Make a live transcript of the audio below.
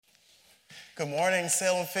Good morning,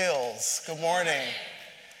 Salem Fields. Good morning.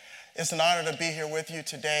 It's an honor to be here with you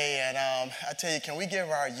today. And I tell you, can we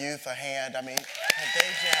give our youth a hand? I mean, they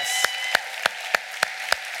just...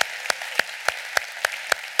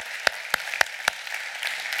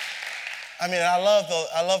 I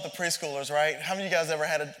love the preschoolers, right? How many of you guys ever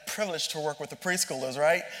had a privilege to work with the preschoolers,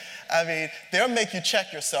 right? They'll make you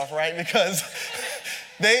check yourself, right? Because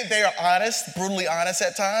they are honest, brutally honest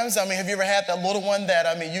at times. Have you ever had that little one that,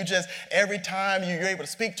 you just, every time you're able to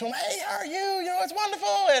speak to them, hey, how are you? You know, it's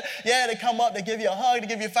wonderful. And yeah, they come up, they give you a hug, they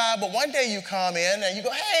give you a five. But one day you come in and you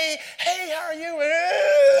go, hey, how are you?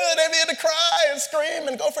 And they begin to cry and scream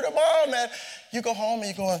and go for their mom. And you go home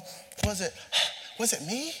and you're going, was it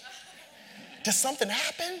me? Did something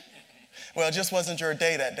happen? Well, it just wasn't your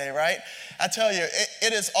day that day, right? I tell you,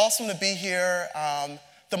 it is awesome to be here.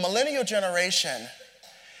 The millennial generation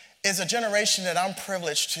is a generation that I'm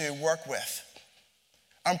privileged to work with.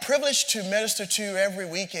 I'm privileged to minister to every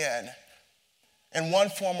weekend in one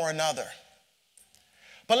form or another.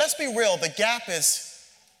 But let's be real, the gap is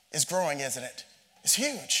growing, isn't it? It's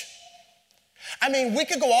huge. We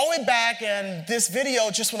could go all the way back, and this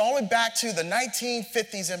video just went all the way back to the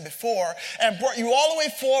 1950s and before, and brought you all the way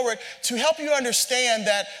forward to help you understand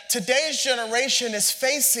that today's generation is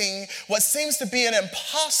facing what seems to be an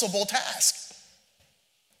impossible task.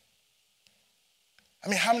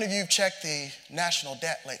 How many of you have checked the national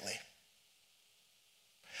debt lately?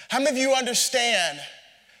 How many of you understand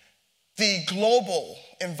the global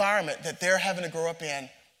environment that they're having to grow up in?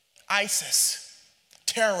 ISIS,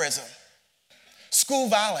 terrorism, school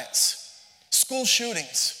violence, school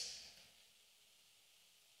shootings.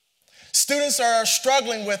 Students are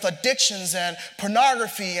struggling with addictions and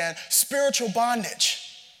pornography and spiritual bondage.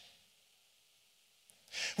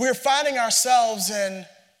 We're finding ourselves in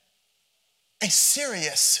a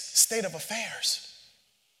serious state of affairs.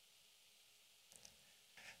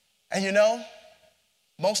 And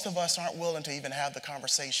most of us aren't willing to even have the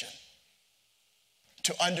conversation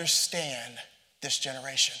to understand this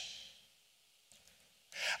generation.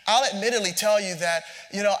 I'll admittedly tell you that,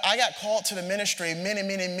 I got called to the ministry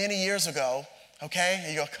many years ago, okay?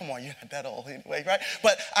 And you go, come on, you're not that old anyway, right?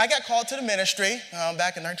 But I got called to the ministry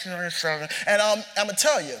back in 1997, and I'm going to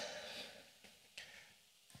tell you,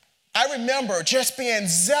 I remember just being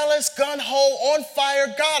zealous, gung-ho, on fire.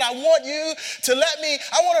 God, I want you to let me,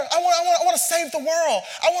 I want to save the world.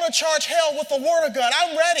 I want to charge hell with the water gun.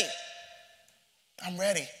 I'm ready. I'm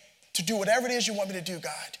ready to do whatever it is you want me to do,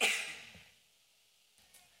 God.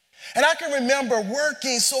 And I can remember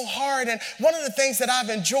working so hard, and one of the things that I've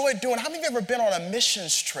enjoyed doing, how many of you have ever been on a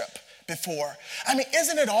missions trip before?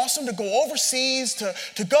 Isn't it awesome to go overseas,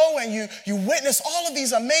 to go and you witness all of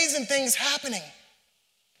these amazing things happening?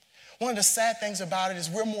 One of the sad things about it is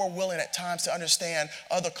we're more willing at times to understand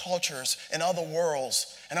other cultures and other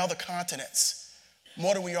worlds and other continents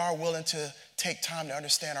more than we are willing to take time to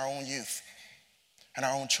understand our own youth and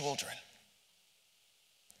our own children.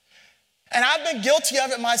 And I've been guilty of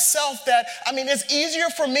it myself that, it's easier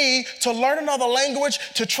for me to learn another language,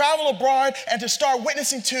 to travel abroad, and to start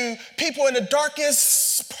witnessing to people in the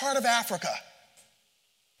darkest part of Africa.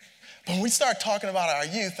 But when we start talking about our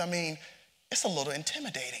youth, it's a little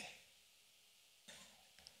intimidating.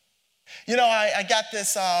 I got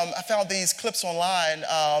this, I found these clips online.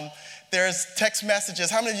 There's text messages.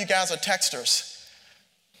 How many of you guys are texters?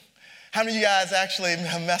 How many of you guys actually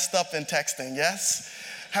have messed up in texting? Yes?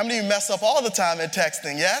 How many of you mess up all the time in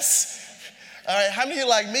texting? Yes? All right, how many of you,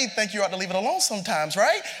 like me, think you ought to leave it alone sometimes,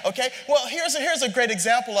 right? Okay, well, here's a great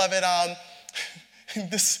example of it.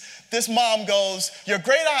 This mom goes, your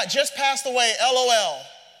great aunt just passed away, LOL.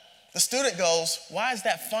 The student goes, why is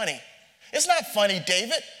that funny? It's not funny,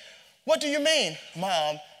 David. What do you mean?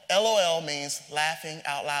 Mom, LOL means laughing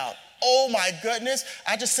out loud. Oh my goodness,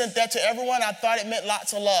 I just sent that to everyone. I thought it meant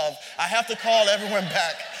lots of love. I have to call everyone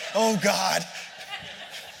back. Oh God.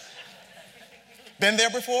 Been there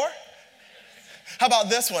before? How about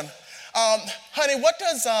this one? Honey, what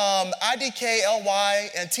does IDKLY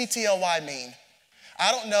and TTLY mean?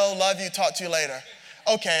 I don't know, love you, talk to you later.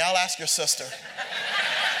 Okay, I'll ask your sister.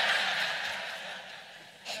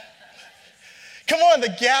 Come on,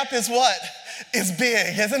 the gap is what? It's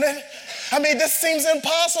big, isn't it? This seems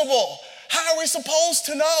impossible. How are we supposed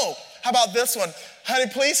to know? How about this one?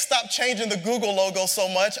 Honey, please stop changing the Google logo so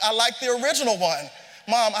much. I like the original one.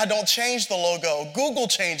 Mom, I don't change the logo. Google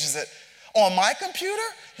changes it. On my computer?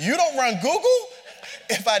 You don't run Google?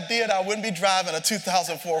 If I did, I wouldn't be driving a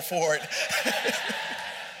 2004 Ford.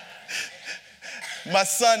 My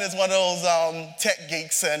son is one of those tech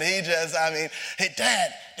geeks, and he just, hey,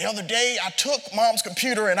 Dad, The other day, I took mom's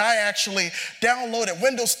computer and I actually downloaded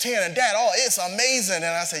Windows 10 and Dad, oh, it's amazing. And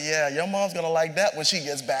I said, yeah, your mom's gonna like that when she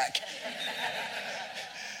gets back.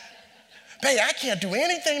 Babe, I can't do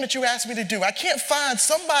anything that you asked me to do. I can't find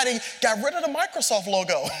somebody got rid of the Microsoft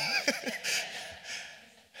logo.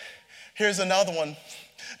 Here's another one.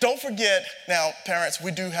 Don't forget, now, parents, we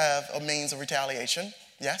do have a means of retaliation,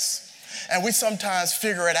 yes? And we sometimes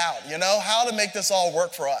figure it out, how to make this all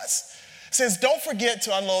work for us. It says, don't forget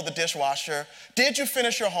to unload the dishwasher. Did you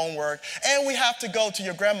finish your homework? And we have to go to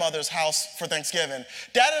your grandmother's house for Thanksgiving.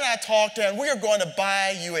 Dad and I talked, and we are going to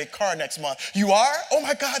buy you a car next month. You are? Oh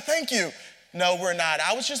my God, thank you. No, we're not.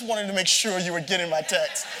 I was just wanting to make sure you were getting my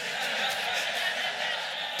text.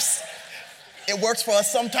 It works for us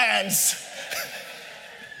sometimes.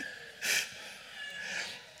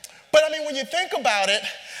 But when you think about it,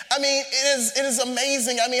 it is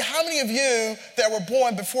amazing. How many of you that were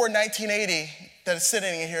born before 1980 that are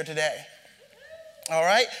sitting in here today? All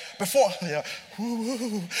right? Before, yeah,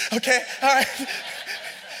 woo-hoo. Okay, all right.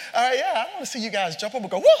 All right, yeah, I want to see you guys jump up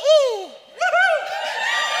and go, woohoo, woohoo.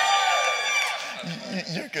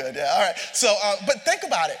 You're good, yeah, all right. So, but think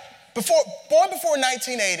about it. Born before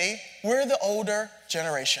 1980, we're the older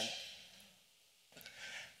generation.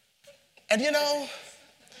 And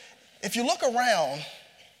if you look around,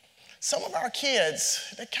 some of our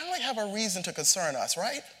kids, they kind of have a reason to concern us,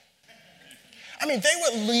 right? They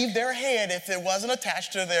would leave their head if it wasn't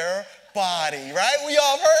attached to their body, right? We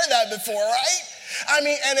all heard that before, right?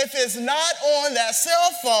 And if it's not on that cell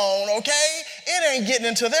phone, okay, it ain't getting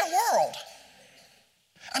into their world.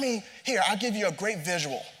 Here, I'll give you a great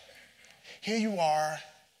visual. Here you are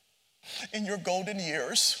in your golden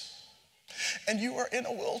years, and you are in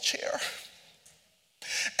a wheelchair.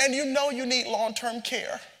 And you need long-term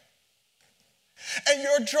care. And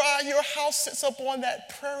your house sits up on that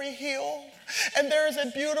prairie hill, and there's a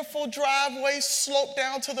beautiful driveway sloped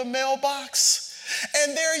down to the mailbox.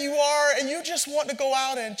 And there you are, and you just want to go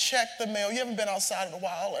out and check the mail. You haven't been outside in a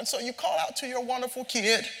while, and so you call out to your wonderful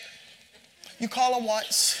kid. You call him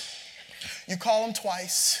once, you call him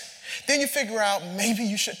twice, then you figure out maybe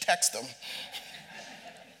you should text them.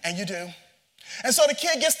 And you do. And so the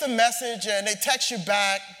kid gets the message, and they text you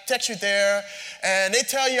back, text you there, and they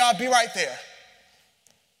tell you, I'll be right there.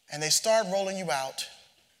 And they start rolling you out.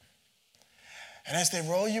 And as they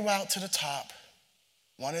roll you out to the top,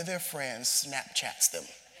 one of their friends Snapchats them.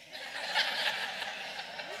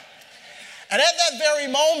 And at that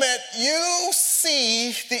very moment, you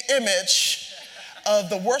see the image of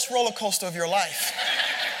the worst roller coaster of your life.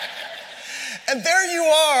 And there you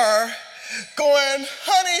are going,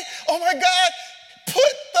 honey, oh my God,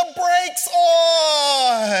 put the brakes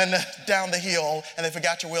on down the hill. And they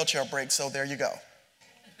forgot your wheelchair brakes, so there you go.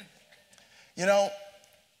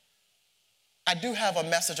 I do have a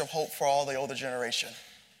message of hope for all the older generation.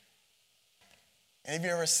 Any of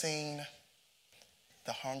you ever seen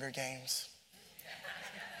The Hunger Games?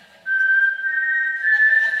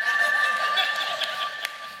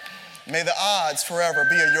 May the odds forever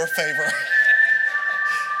be in your favor.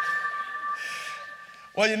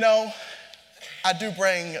 Well, I do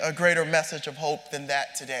bring a greater message of hope than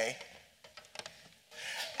that today.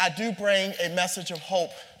 I do bring a message of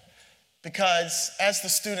hope because, as the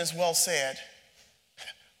students well said,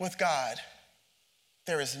 with God,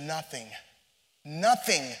 there is nothing, and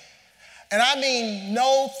I mean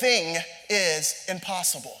no thing is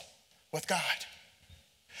impossible with God.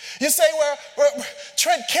 You say, well,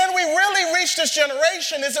 Trent, can we really reach this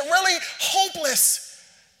generation? Is it really hopeless?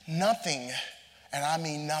 Nothing, and I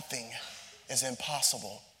mean nothing, is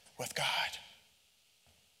impossible with God.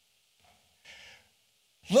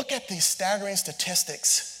 Look at these staggering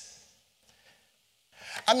statistics.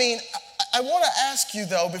 I want to ask you,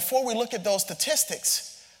 though, before we look at those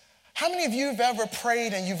statistics, how many of you have ever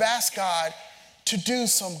prayed and you've asked God to do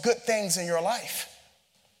some good things in your life?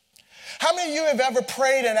 How many of you have ever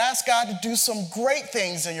prayed and asked God to do some great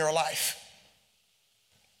things in your life?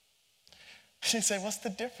 You say, what's the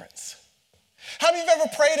difference? How many of you have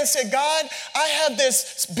ever prayed and said, God, I have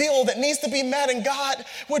this bill that needs to be met, and God,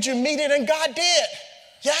 would you meet it? And God did.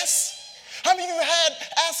 Yes? How many of you had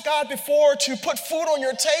asked God before to put food on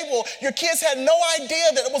your table? Your kids had no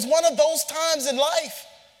idea that it was one of those times in life,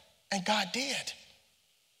 and God did.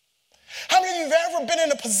 How many of you have ever been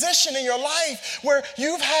in a position in your life where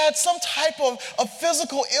you've had some type of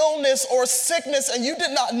physical illness or sickness and you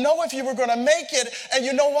did not know if you were going to make it, and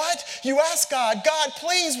you know what? You asked God, God,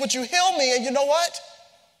 please, would you heal me? And you know what?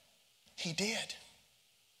 He did.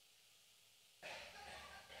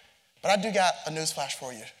 But I do got a news flash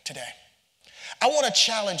for you today. I want to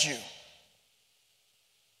challenge you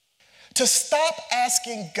to stop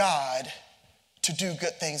asking God to do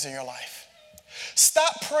good things in your life.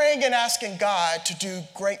 Stop praying and asking God to do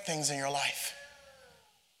great things in your life.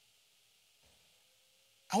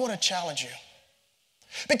 I want to challenge you.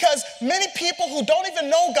 Because many people who don't even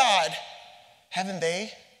know God, haven't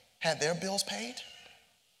they had their bills paid?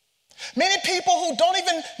 Many people who don't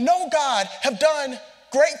even know God have done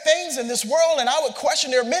great things in this world, and I would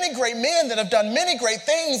question, there are many great men that have done many great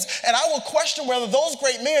things, and I will question whether those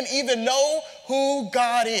great men even know who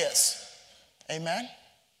God is. Amen?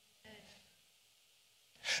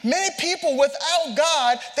 Many people without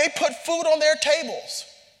God, they put food on their tables.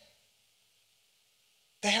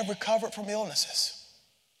 They have recovered from illnesses.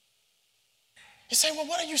 You say, well,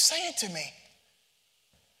 what are you saying to me?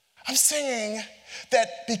 I'm saying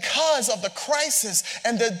that because of the crisis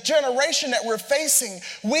and the generation that we're facing,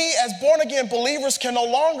 we as born-again believers can no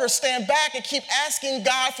longer stand back and keep asking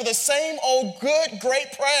God for the same old good,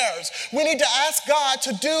 great prayers. We need to ask God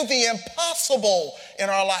to do the impossible in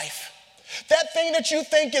our life. That thing that you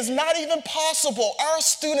think is not even possible, our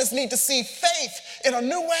students need to see faith in a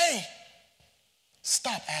new way.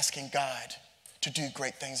 Stop asking God to do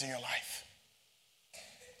great things in your life.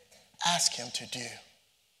 Ask him to do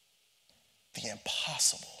the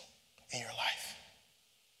impossible in your life.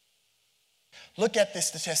 Look at the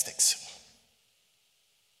statistics.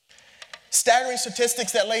 Staggering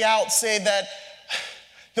statistics that lay out say that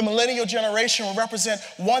the millennial generation will represent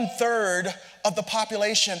 1/3 of the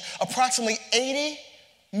population, approximately 80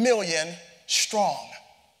 million strong.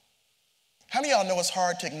 How many of y'all know it's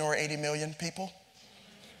hard to ignore 80 million people?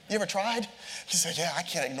 You ever tried? You said, yeah, I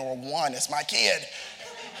can't ignore one, it's my kid.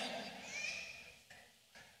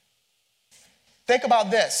 Think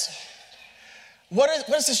about this. What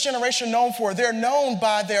is this generation known for? They're known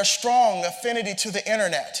by their strong affinity to the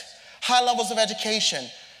internet, high levels of education.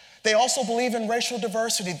 They also believe in racial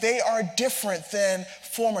diversity. They are different than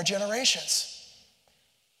former generations.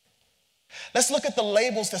 Let's look at the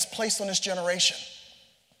labels that's placed on this generation.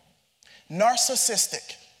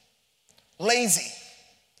 Narcissistic, lazy,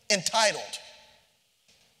 entitled.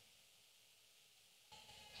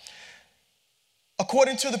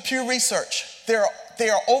 According to the Pew Research, they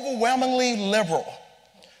are overwhelmingly liberal.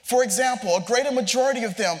 For example, a greater majority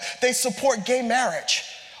of them, they support gay marriage,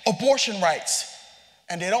 abortion rights,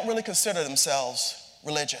 and they don't really consider themselves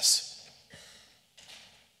religious.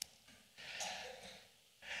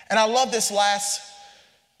 And I love this last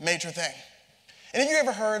major thing. And have you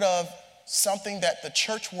ever heard of something that the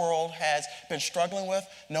church world has been struggling with,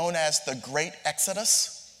 known as the Great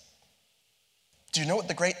Exodus? Do you know what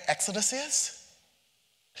the Great Exodus is?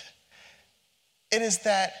 It is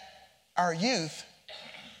that our youth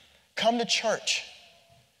come to church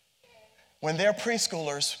when they're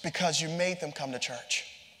preschoolers because you made them come to church.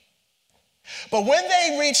 But when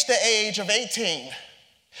they reach the age of 18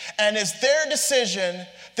 and it's their decision,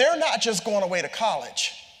 they're not just going away to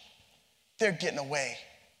college, they're getting away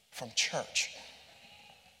from church.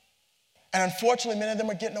 And unfortunately, many of them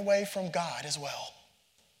are getting away from God as well.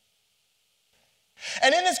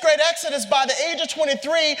 And in this great exodus, by the age of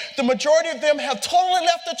 23, the majority of them have totally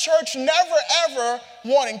left the church, never ever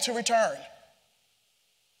wanting to return.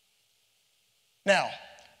 Now,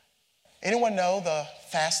 anyone know the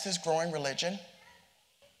fastest growing religion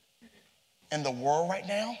in the world right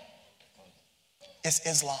now? It's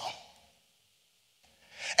Islam.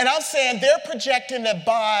 And I'm saying they're projecting that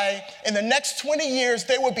in the next 20 years,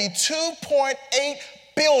 they will be 2.8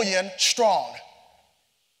 billion strong.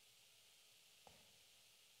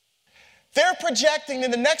 They're projecting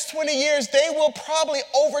in the next 20 years, they will probably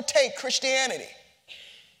overtake Christianity.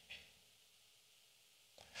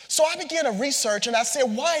 So I began to research and I said,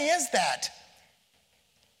 why is that?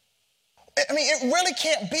 I mean, it really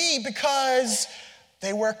can't be because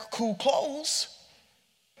they wear cool clothes.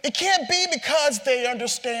 It can't be because they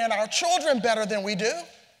understand our children better than we do.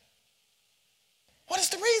 What is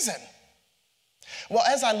the reason? Well,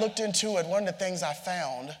 as I looked into it, one of the things I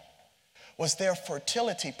found was their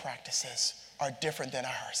fertility practices are different than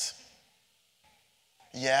ours.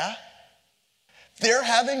 Yeah, they're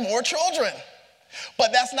having more children,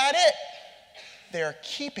 but that's not it. They're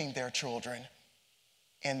keeping their children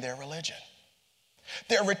in their religion.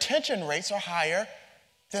 Their retention rates are higher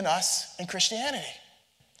than us in Christianity.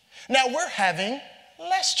 Now we're having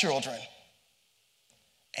less children,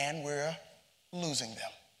 and we're losing them.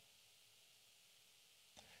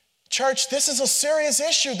 Church, this is a serious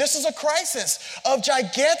issue. This is a crisis of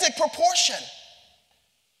gigantic proportion.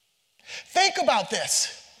 Think about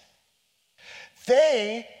this.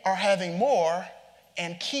 They are having more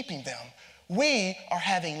and keeping them. We are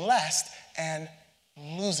having less and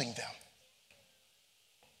losing them.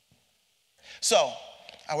 So,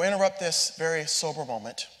 I will interrupt this very sober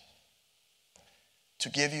moment to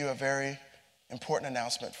give you a very important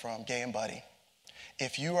announcement from Gay and Buddy.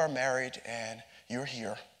 If you are married and you're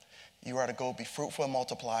here, you are to go be fruitful and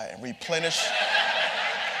multiply and replenish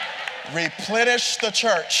the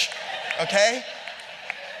church, okay?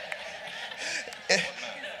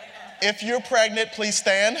 If you're pregnant, please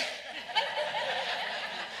stand.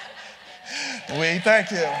 We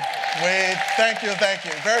thank you. We thank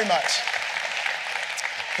you very much.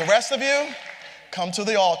 The rest of you, come to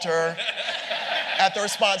the altar at the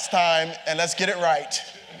response time and let's get it right,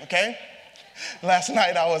 okay? Last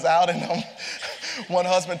night I was out and one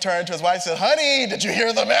husband turned to his wife and said, "Honey, did you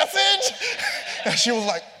hear the message?" And she was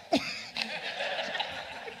like,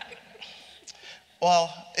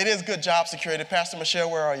 well, it is good job security. Pastor Michelle,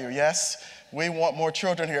 where are you? Yes, we want more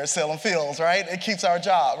children here at Salem Fields, right? It keeps our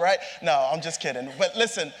job, right? No, I'm just kidding. But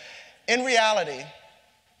listen, in reality,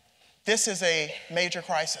 this is a major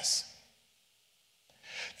crisis.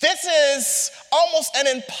 This is almost an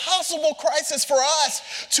impossible crisis for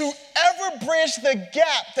us to ever bridge the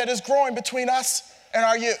gap that is growing between us and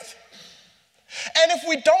our youth. And if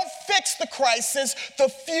we don't fix the crisis, the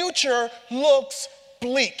future looks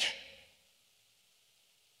bleak.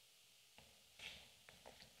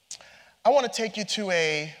 I want to take you to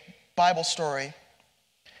a Bible story.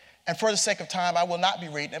 And for the sake of time, I will not be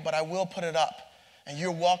reading it, but I will put it up. And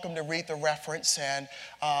you're welcome to read the reference. And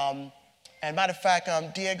matter of fact,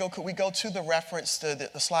 Diego, could we go to the reference,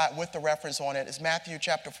 the slide with the reference on it? It's Matthew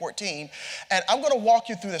chapter 14. And I'm going to walk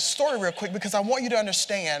you through this story real quick because I want you to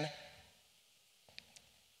understand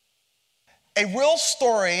a real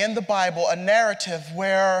story in the Bible, a narrative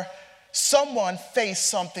where someone faced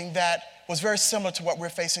something that was very similar to what we're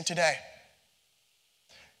facing today.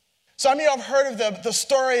 So I mean, I've heard of the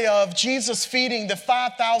story of Jesus feeding the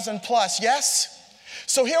 5,000 plus, yes?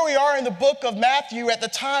 So here we are in the book of Matthew at the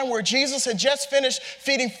time where Jesus had just finished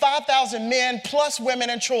feeding 5,000 men plus women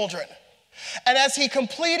and children. And as he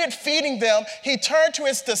completed feeding them, he turned to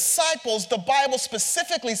his disciples, the Bible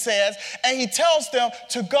specifically says, and he tells them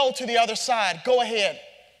to go to the other side. Go ahead.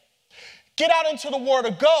 Get out into the water,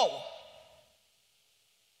 go.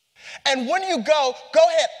 And when you go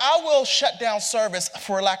ahead. I will shut down service,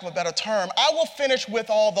 for lack of a better term. I will finish with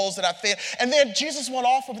all those that I fed. And then Jesus went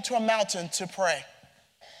off to a mountain to pray.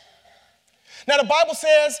 Now, the Bible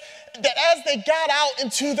says that as they got out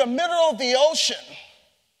into the middle of the ocean,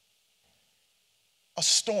 a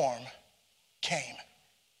storm came.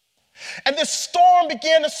 And this storm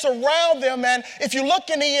began to surround them. And if you look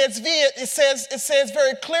in the ESV, it says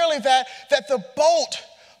very clearly that the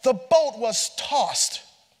boat was tossed.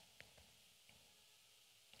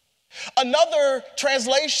 Another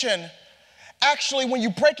translation, actually, when you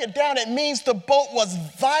break it down, it means the boat was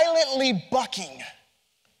violently bucking.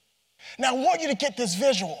 Now, I want you to get this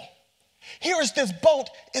visual. Here is this boat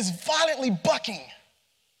is violently bucking.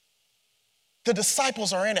 The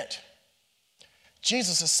disciples are in it.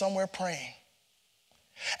 Jesus is somewhere praying.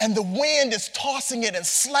 And the wind is tossing it and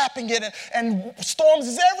slapping it, and storms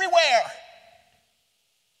is everywhere.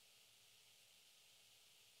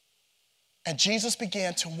 And Jesus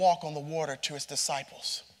began to walk on the water to his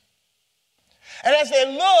disciples. And as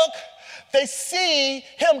they look, they see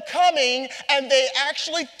him coming, and they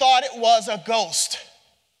actually thought it was a ghost.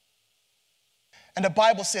 And the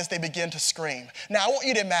Bible says they begin to scream. Now, I want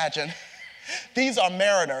you to imagine, these are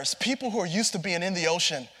mariners, people who are used to being in the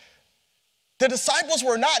ocean. The disciples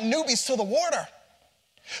were not newbies to the water.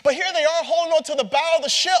 But here they are holding on to the bow of the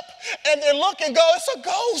ship, and they look and go, it's a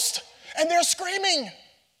ghost. And they're screaming.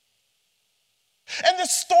 And the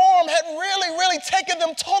storm had really taken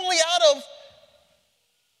them totally out of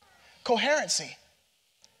coherency.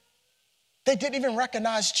 They didn't even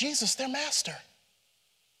recognize Jesus, their master.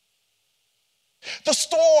 The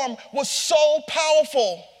storm was so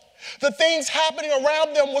powerful. The things happening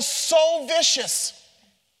around them was so vicious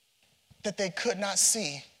that they could not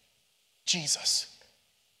see Jesus.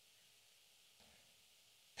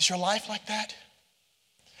 Is your life like that?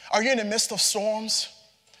 Are you in the midst of storms?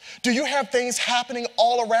 Do you have things happening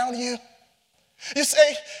all around you? You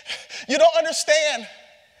say, you don't understand.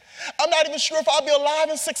 I'm not even sure if I'll be alive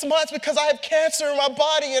in 6 months because I have cancer in my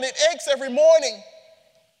body and it aches every morning.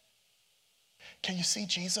 Can you see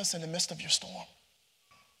Jesus in the midst of your storm?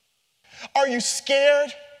 Are you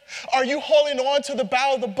scared? Are you holding on to the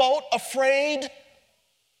bow of the boat, afraid,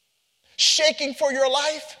 shaking for your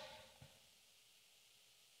life?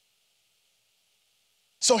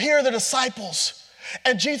 So here are the disciples.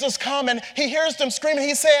 And Jesus comes and he hears them screaming.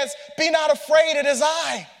 He says, be not afraid, it is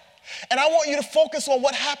I. And I want you to focus on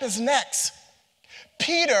what happens next.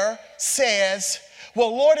 Peter says,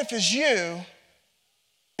 well, Lord, if it's you,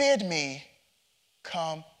 bid me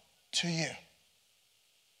come to you.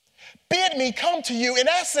 Bid me come to you. In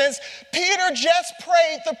essence, Peter just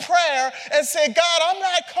prayed the prayer and said, God, I'm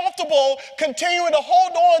not comfortable continuing to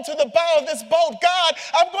hold on to the bow of this boat. God,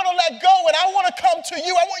 I'm going to let go and I want to come to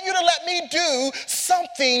you. I want you to let me do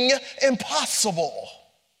something impossible.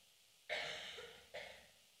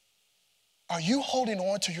 Are you holding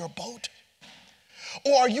on to your boat?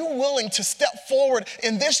 Or are you willing to step forward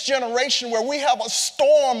in this generation where we have a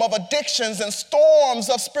storm of addictions and storms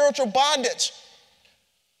of spiritual bondage?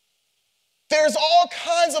 There's all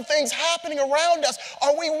kinds of things happening around us.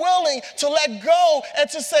 Are we willing to let go and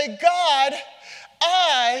to say, God,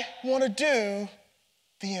 I want to do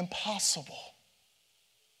the impossible?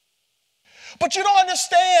 But you don't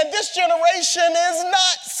understand, this generation is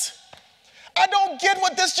nuts. I don't get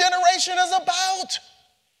what this generation is about.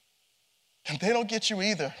 And they don't get you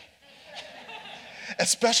either.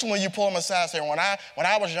 Especially when you pull them aside and say, when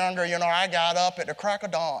I was younger, I got up at the crack of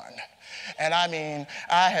dawn. And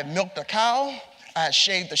I had milked a cow, I had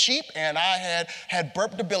shaved the sheep, and I had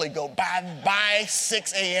burped the billy goat by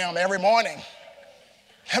 6 a.m. every morning.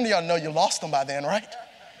 How many of y'all know you lost them by then, right?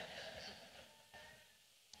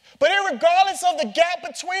 But regardless of the gap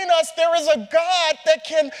between us, there is a God that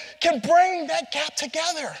can bring that gap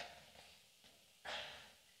together.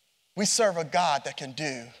 We serve a God that can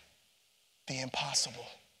do the impossible.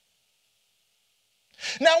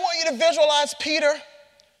 Now I want you to visualize Peter.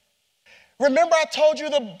 Remember I told you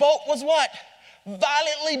the boat was what?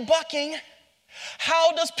 Violently bucking.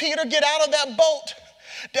 How does Peter get out of that boat?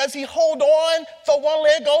 Does he hold on, throw one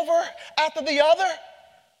leg over after the other?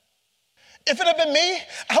 If it had been me,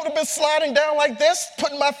 I would have been sliding down like this,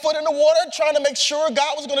 putting my foot in the water, trying to make sure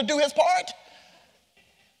God was going to do his part.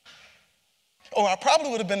 Or I probably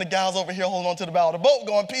would have been the guys over here holding on to the bow of the boat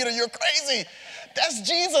going, Peter, you're crazy. That's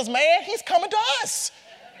Jesus, man. He's coming to us.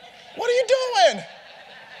 What are you doing?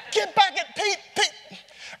 Get back at Pete.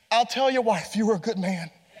 I'll tell your wife, you were a good man.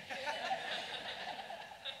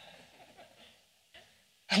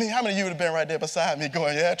 How many of you would have been right there beside me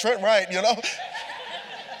going, yeah, Trent, right,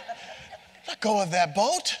 Let go of that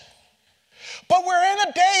boat. But we're in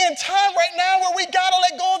a day and time right now where we got to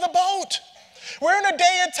let go of the boat. We're in a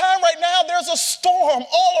day and time right now, there's a storm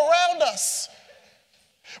all around us.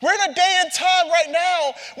 We're in a day and time right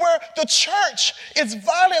now where the church is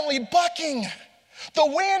violently bucking. The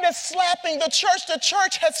wind is slapping the church. The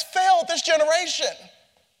church has failed this generation.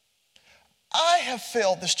 I have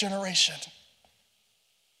failed this generation.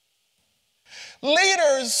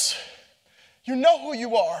 Leaders, you know who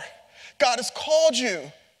you are. God has called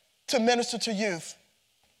you to minister to youth.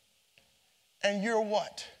 And you're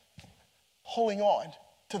what? Holding on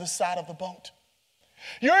to the side of the boat.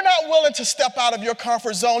 You're not willing to step out of your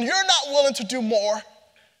comfort zone. You're not willing to do more.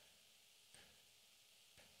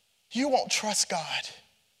 You won't trust God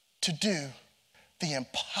to do the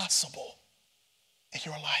impossible in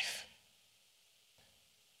your life.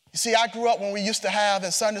 You see, I grew up when we used to have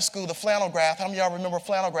in Sunday school the flannel graph. How many of y'all remember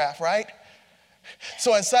flannel graph, right?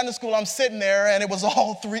 So in Sunday school, I'm sitting there and it was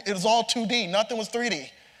all 2D. Nothing was 3D.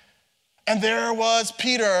 And there was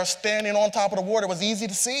Peter standing on top of the water. It was easy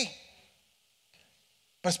to see.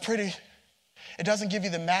 But it doesn't give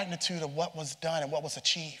you the magnitude of what was done and what was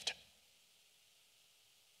achieved.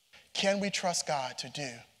 Can we trust God to do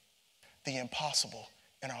the impossible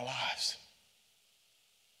in our lives?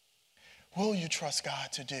 Will you trust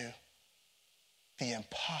God to do the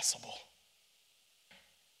impossible?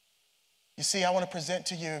 You see, I want to present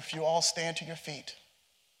to you, if you all stand to your feet,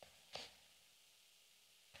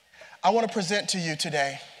 I want to present to you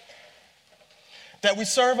today that we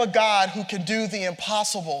serve a God who can do the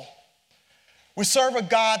impossible. We serve a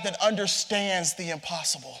God that understands the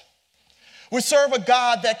impossible. We serve a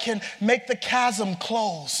God that can make the chasm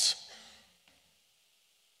close.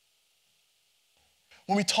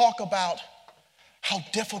 When we talk about how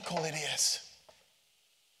difficult it is,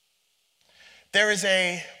 there is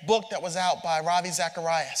a book that was out by Ravi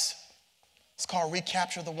Zacharias. It's called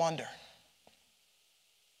Recapture the Wonder.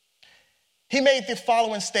 He made the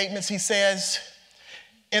following statements. He says,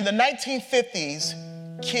 in the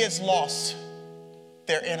 1950s, kids lost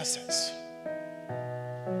their innocence.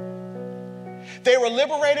 They were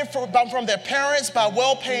liberated from their parents by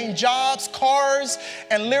well-paying jobs, cars,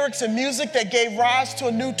 and lyrics and music that gave rise to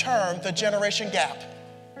a new term, the generation gap.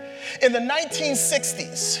 In the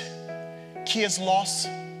 1960s, kids lost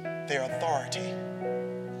their authority.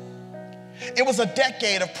 It was a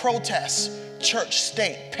decade of protests. Church,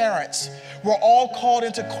 state, parents were all called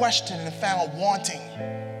into question and found wanting.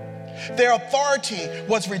 Their authority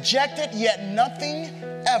was rejected, yet nothing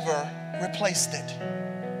ever replaced it.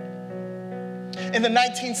 In the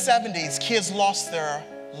 1970s, kids lost their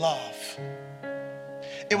love.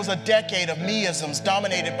 It was a decade of meisms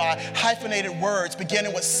dominated by hyphenated words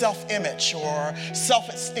beginning with self-image or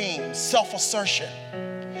self-esteem, self-assertion.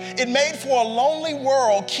 It made for a lonely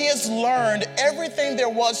world. Kids learned everything there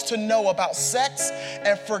was to know about sex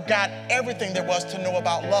and forgot everything there was to know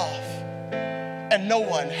about love. And no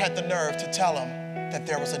one had the nerve to tell them that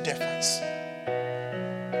there was a difference.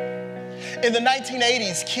 In the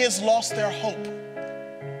 1980s, kids lost their hope.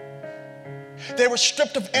 They were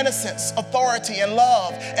stripped of innocence, authority, and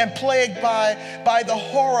love, and plagued by the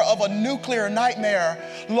horror of a nuclear nightmare.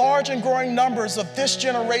 Large and growing numbers of this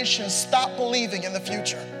generation stopped believing in the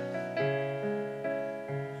future.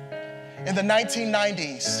 In the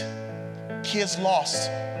 1990s, kids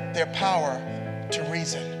lost their power to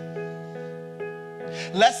reason.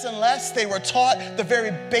 Less and less, they were taught the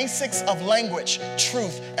very basics of language,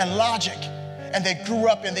 truth, and logic, and they grew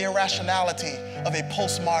up in the irrationality of a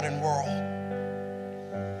postmodern world.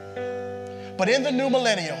 But in the new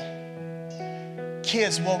millennium,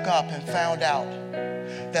 kids woke up and found out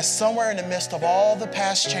that somewhere in the midst of all the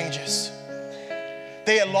past changes,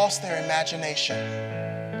 they had lost their imagination.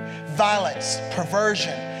 Violence,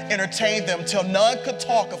 perversion entertained them till none could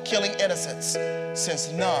talk of killing innocents,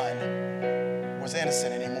 since none was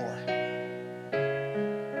innocent anymore.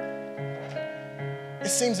 It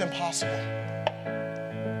seems impossible,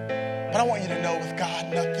 but I want you to know with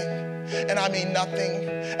God, nothing, and I mean nothing,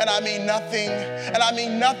 and I mean nothing, and I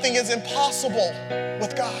mean nothing is impossible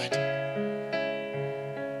with God.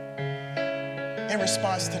 In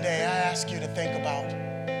response today, I ask you to think about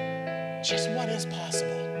just what is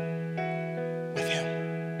possible with Him.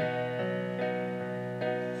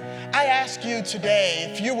 I ask you today,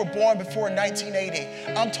 if you were born before 1980,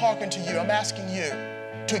 I'm talking to you, I'm asking you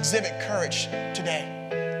to exhibit courage today.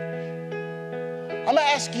 I'm gonna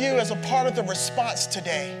ask you as a part of the response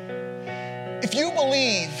today, if you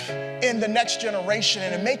believe in the next generation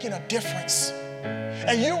and in making a difference,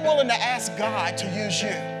 and you're willing to ask God to use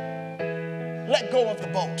you, let go of the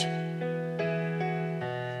boat.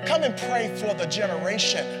 Come and pray for the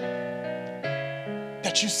generation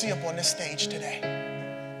that you see up on this stage today.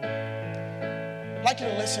 I'd like you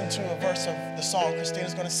to listen to a verse of the song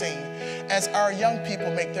Christina's going to sing as our young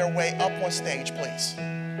people make their way up on stage, please.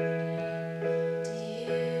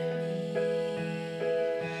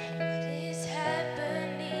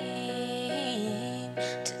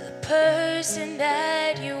 Person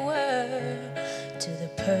that you were, to the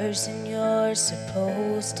person you're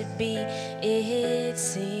supposed to be. It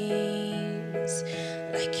seems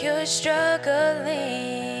like you're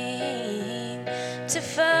struggling to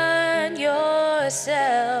find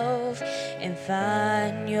yourself and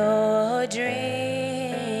find your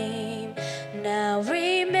dream. Now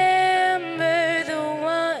remember the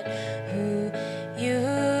one who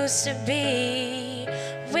used to be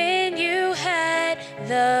when you had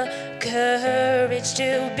the courage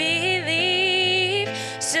to believe.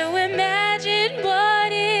 So imagine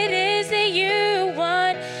what it is that you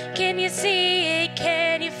want. Can you see it?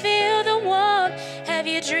 Can you feel the warmth? Have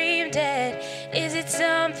you dreamed it? Is it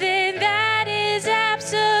something that is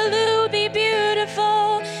absolutely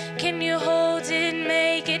beautiful? Can you hold it,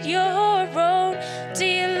 make it your own? Do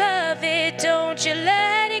you love it? Don't you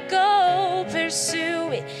let it go.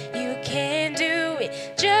 Pursue it, you can do it.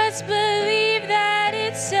 Just believe that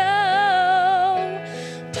it's so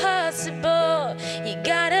possible. You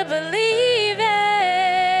gotta believe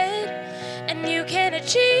it, and you can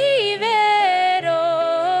achieve it.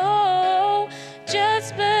 Oh,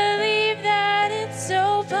 just believe that it's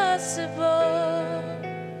so possible.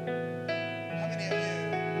 How many of you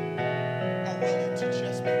are willing to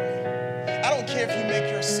just pray? I don't care if you make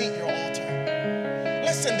your seat your altar.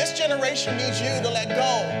 Listen, this generation needs you to let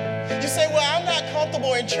go. You say, well, I'm not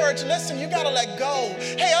comfortable in church. Listen, you got to let go.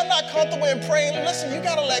 Hey, I'm not comfortable in praying. Listen, you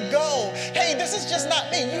got to let go. Hey, this is just not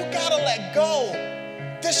me. You got to let go.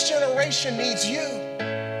 This generation needs you.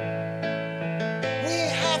 We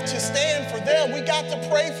have to stand for them. We got to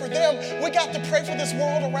pray for them. We got to pray for this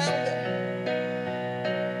world around them.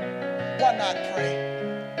 Why not pray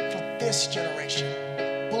for this generation?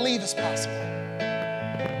 Believe it's possible.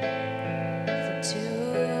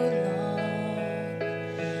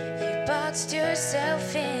 Boxed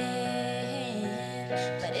yourself in,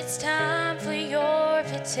 but it's time for your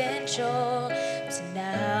potential to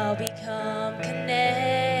now become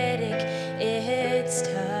kinetic. It's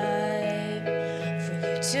time for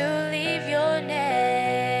you to leave your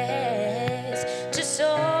nest, to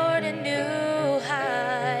soar to new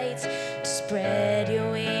heights, to spread your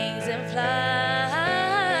wings and fly.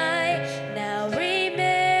 Now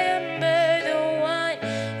remember the one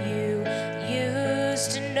you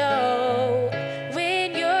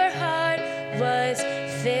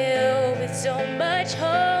so much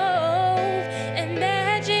hope.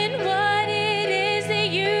 Imagine what it is that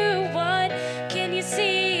you want. Can you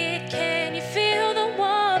see it? Can you feel the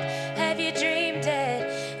warmth? Have you dreamed it?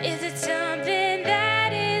 Is it something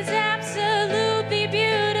that is absolutely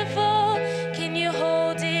beautiful? Can you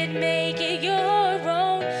hold it, make it your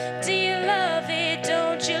own? Do you love it?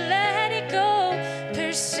 Don't you let it go.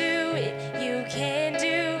 Pursue it, you can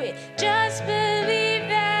do it. Just believe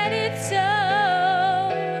that it's so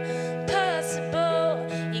possible.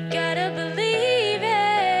 You gotta believe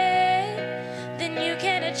it, then you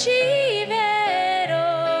can achieve it.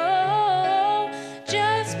 Oh,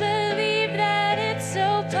 just believe that it's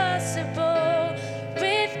so possible.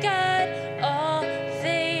 With God, all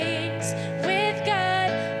things. With God,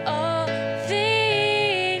 all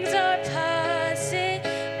things are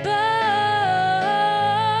possible.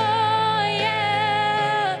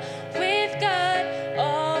 Yeah. With God,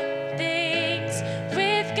 all things.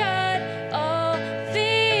 With God, all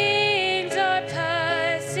things are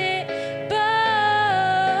possible.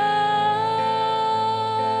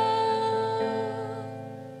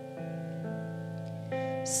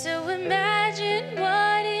 So imagine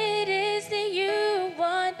what it is that you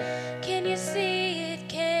want. Can you see it?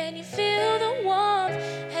 Can you feel the warmth?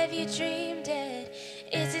 Have you dreamed it?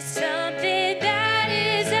 Is it something that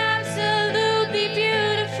is absolutely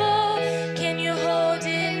beautiful? Can you hold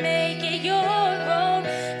it, make it your own?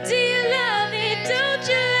 Do you love it? Don't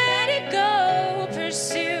you let it go.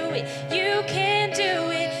 Pursue it, you can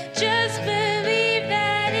do it. Just believe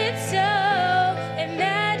that it's so.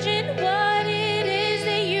 Imagine what it is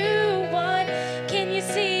that you want. Can you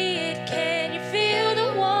see it? Can you feel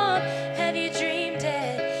the warmth? Have you dreamed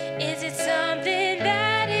it? Is it something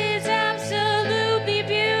that is absolutely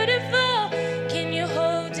beautiful? Can you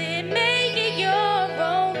hold it, make it your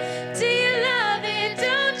own? Do you love it?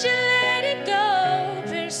 Don't you let it go.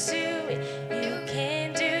 Pursue it, you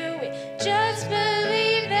can do it. Just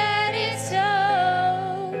believe that it's so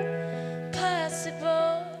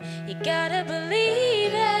possible. You gotta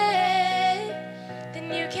believe it, then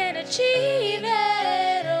you can achieve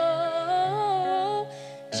it. Oh,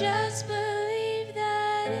 just believe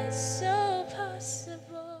that it's so